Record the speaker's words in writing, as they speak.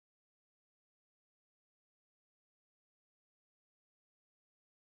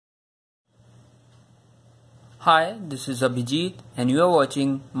Hi, this is Abhijit and you are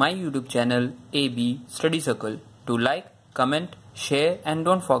watching my YouTube channel AB Study Circle. Do like, comment, share and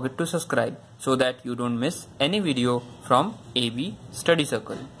don't forget to subscribe so that you don't miss any video from AB Study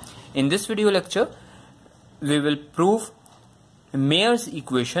Circle. In this video lecture, we will prove Meyer's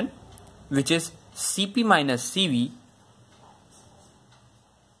equation, which is Cp minus Cv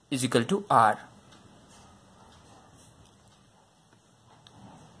is equal to R.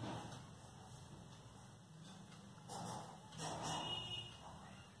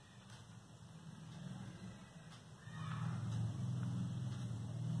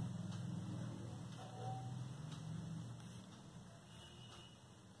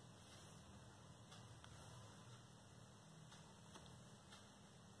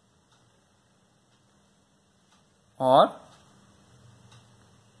 Or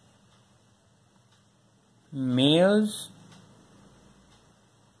Meyer's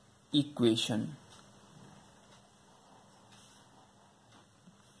equation.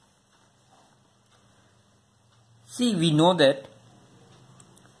 See, we know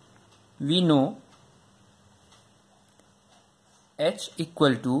H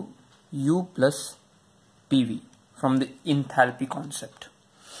equal to U plus PV from the enthalpy concept.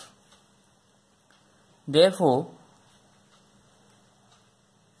 Therefore,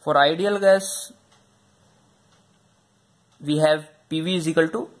 for ideal gas, we have PV is equal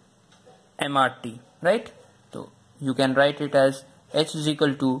to mRT, right? So you can write it as H is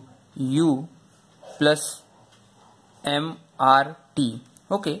equal to U plus mRT.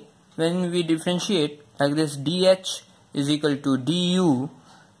 Okay, when we differentiate like this, dH is equal to du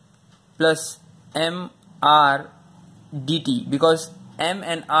plus mR dt, because m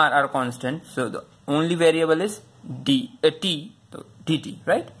and r are constant, so the only variable is t, so dt,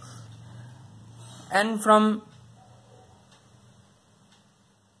 right? And from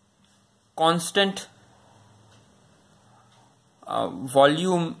constant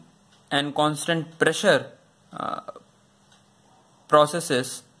volume and constant pressure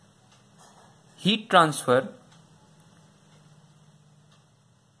processes, heat transfer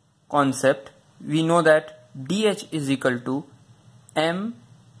concept, we know that dH is equal to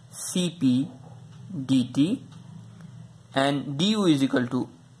mCp dt and du is equal to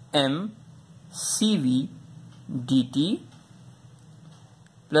mCv dt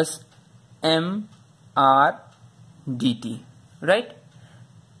plus mR dt, right?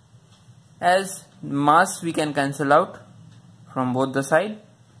 As mass we can cancel out from both the side,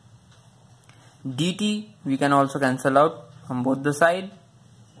 dt we can also cancel out from both the side.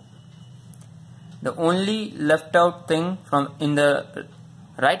 The only left out thing from in the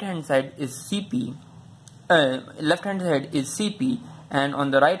right hand side is Cp, left hand side is Cp, and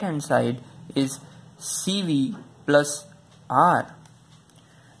on the right hand side is Cv plus R.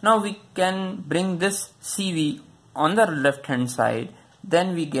 Now we can bring this Cv on the left hand side,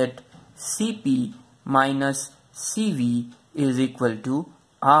 then we get Cp minus Cv is equal to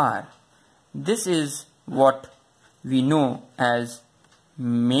R. This is what we know as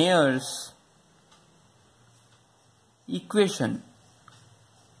Meyer's equation,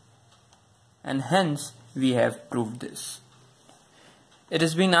 and hence we have proved this. It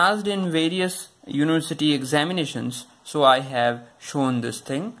has been asked in various university examinations, so I have shown this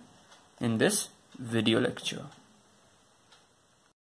thing in this video lecture.